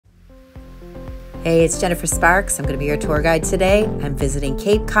Hey, it's Jennifer Sparks. I'm going to be your tour guide today. I'm visiting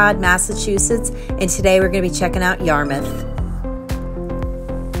Cape Cod, Massachusetts, and today we're going to be checking out Yarmouth.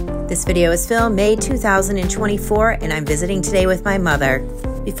 This video is filmed May 2024, and I'm visiting today with my mother.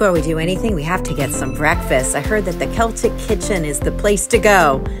 Before we do anything, we have to get some breakfast. I heard that the Keltic Kitchen is the place to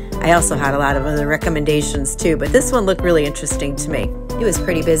go. I also had a lot of other recommendations too, but this one looked really interesting to me. It was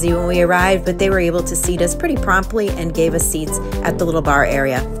pretty busy when we arrived, but they were able to seat us pretty promptly and gave us seats at the little bar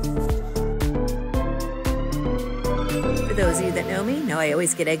area. For those of you that know me, know I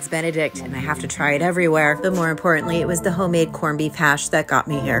always get Eggs Benedict, and I have to try it everywhere. But more importantly, it was the homemade corned beef hash that got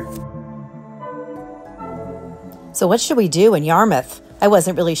me here. So what should we do in Yarmouth? I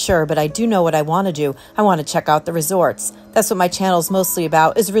wasn't really sure, but I do know what I want to do. I want to check out the resorts. That's what my channel is mostly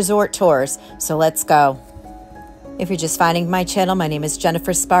about, is resort tours. So let's go. If you're just finding my channel, my name is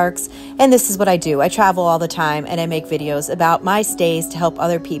Jennifer Sparks, and this is what I do. I travel all the time, and I make videos about my stays to help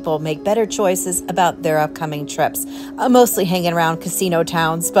other people make better choices about their upcoming trips. I'm mostly hanging around casino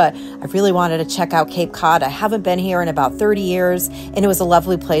towns, but I really wanted to check out Cape Cod. I haven't been here in about 30 years, and it was a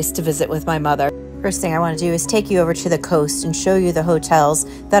lovely place to visit with my mother. First thing I want to do is take you over to the coast and show you the hotels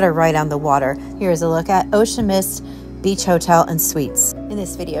that are right on the water. Here's a look at Ocean Mist Beach Hotel and Suites. In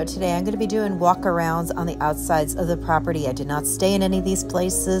this video today, I'm going to be doing walk-arounds on the outsides of the property. I did not stay in any of these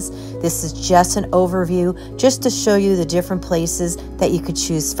places. This is just an overview, just to show you the different places that you could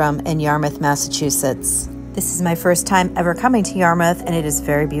choose from in Yarmouth, Massachusetts. This is my first time ever coming to Yarmouth, and it is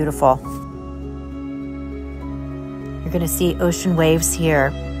very beautiful. You're going to see ocean waves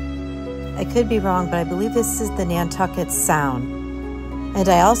here. I could be wrong, but I believe this is the Nantucket Sound. And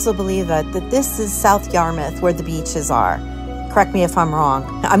I also believe that this is South Yarmouth, where the beaches are. Correct me if I'm wrong.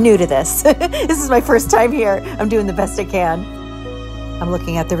 I'm new to this. This is my first time here. I'm doing the best I can. I'm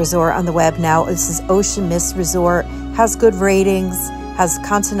looking at the resort on the web now. This is Ocean Mist Resort. Has good ratings, has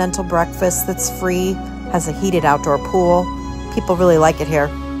continental breakfast that's free, has a heated outdoor pool. People really like it here.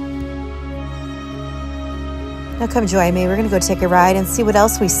 Now come join me. We're going to go take a ride and see what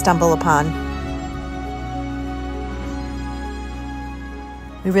else we stumble upon.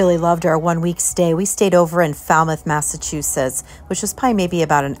 We really loved our 1 week stay. We stayed over in Yarmouth, Massachusetts, which was probably maybe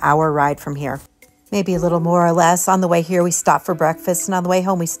about an hour ride from here. Maybe a little more or less. On the way here, we stopped for breakfast, and on the way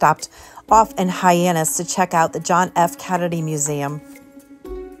home, we stopped off in Hyannis to check out the John F. Kennedy Museum.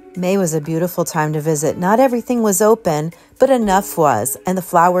 May was a beautiful time to visit. Not everything was open, but enough was, and the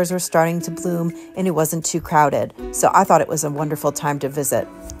flowers were starting to bloom, and it wasn't too crowded. So I thought it was a wonderful time to visit.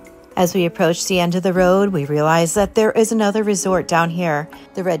 As we approached the end of the road, we realized that there is another resort down here,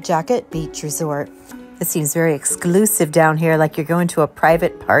 the Red Jacket Beach Resort. It seems very exclusive down here, like you're going to a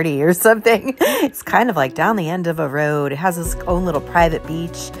private party or something. It's kind of like down the end of a road. It has its own little private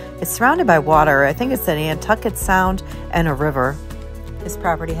beach. It's surrounded by water. I think it's the Nantucket Sound and a river. This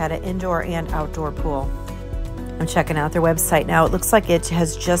property had an indoor and outdoor pool. I'm checking out their website now. It looks like it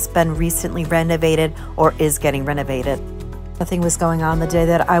has just been recently renovated or is getting renovated. Nothing was going on the day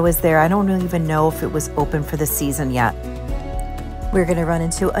that I was there. I don't even know if it was open for the season yet. We're going to run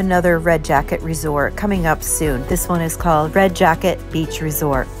into another Red Jacket resort coming up soon. This one is called Red Jacket Beach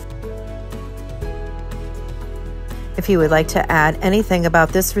Resort. If you would like to add anything about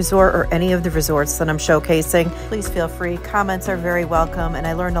this resort or any of the resorts that I'm showcasing, please feel free. Comments are very welcome, and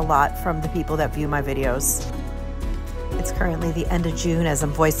I learned a lot from the people that view my videos. It's currently the end of June as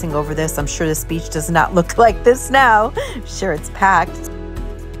I'm voicing over this. I'm sure this beach does not look like this now. I'm sure it's packed.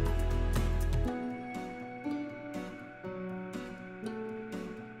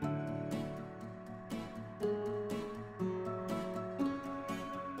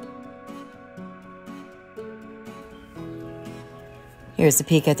 Here's a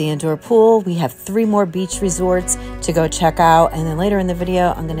peek at the indoor pool. We have 3 more beach resorts to go check out. And then later in the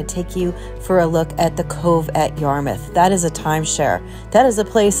video, I'm going to take you for a look at the Cove at Yarmouth. That is a timeshare. That is a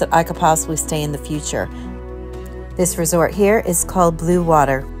place that I could possibly stay in the future. This resort here is called Blue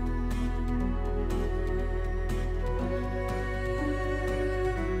Water.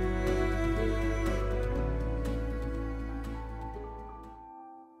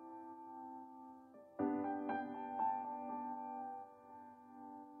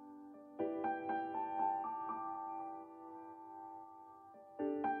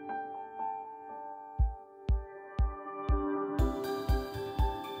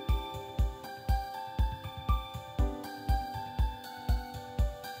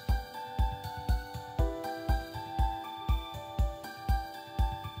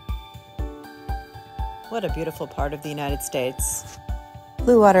 What a beautiful part of the United States.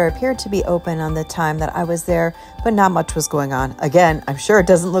 Blue Water appeared to be open on the time that I was there, but not much was going on. Again, I'm sure it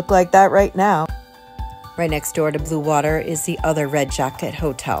doesn't look like that right now. Right next door to Blue Water is the other Red Jacket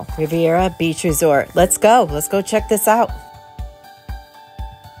Hotel, Riviera Beach Resort. Let's go check this out.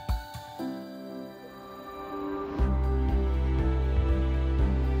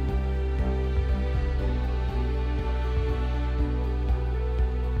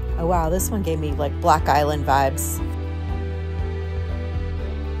 Oh wow, this one gave me like Black Island vibes.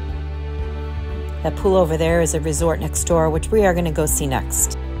 That pool over there is a resort next door, which we are going to go see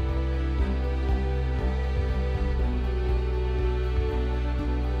next.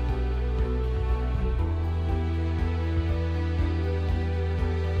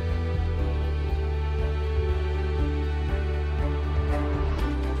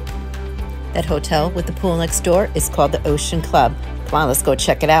 That hotel with the pool next door is called the Ocean Club. Come on, let's go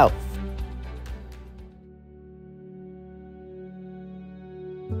check it out.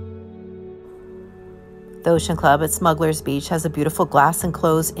 The Ocean Club at Smuggler's Beach has a beautiful glass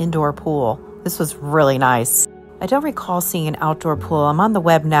enclosed indoor pool. This was really nice. I don't recall seeing an outdoor pool. I'm on the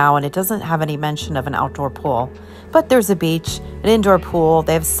web now and it doesn't have any mention of an outdoor pool. But there's a beach, an indoor pool,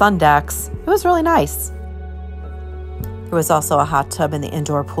 they have sun decks. It was really nice. There was also a hot tub in the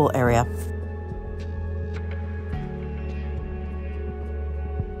indoor pool area.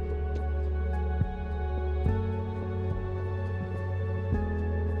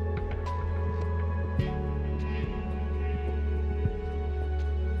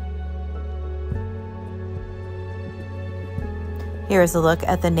 Here's a look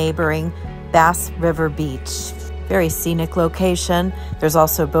at the neighboring Bass River Beach. Very scenic location. There's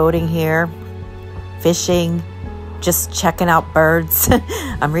also boating here, fishing, just checking out birds.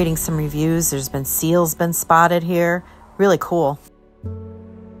 I'm reading some reviews. There's been seals been spotted here. Really cool.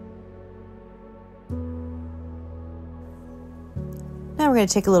 Now we're going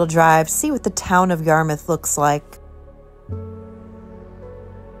to take a little drive, see what the town of Yarmouth looks like.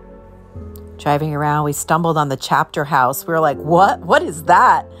 Driving around, we stumbled on the Chapter House. We were like, what? What is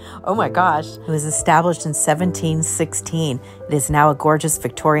that? Oh my gosh. It was established in 1716. It is now a gorgeous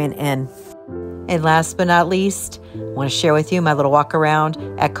Victorian inn. And last but not least, I want to share with you my little walk around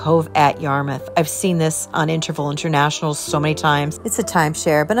at Cove at Yarmouth. I've seen this on Interval International so many times. It's a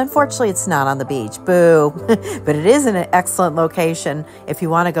timeshare, but unfortunately it's not on the beach. Boo. But it is in an excellent location if you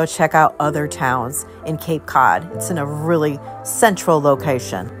want to go check out other towns in Cape Cod. It's in a really central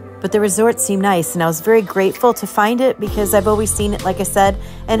location. But the resort seemed nice, and I was very grateful to find it because I've always seen it, like I said,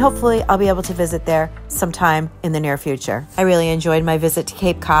 and hopefully I'll be able to visit there sometime in the near future. I really enjoyed my visit to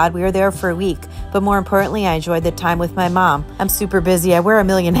Cape Cod. We were there for a week, but more importantly, I enjoyed the time with my mom. I'm super busy. I wear a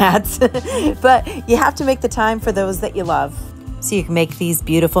million hats, but you have to make the time for those that you love so you can make these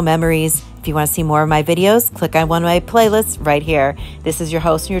beautiful memories. If you want to see more of my videos, click on one of my playlists right here. This is your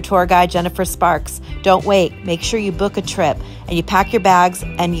host and your tour guide, Jennifer Sparks. Don't wait. Make sure you book a trip and you pack your bags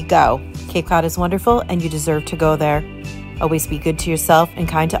and you go. Cape Cod is wonderful and you deserve to go there. Always be good to yourself and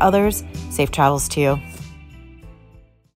kind to others. Safe travels to you.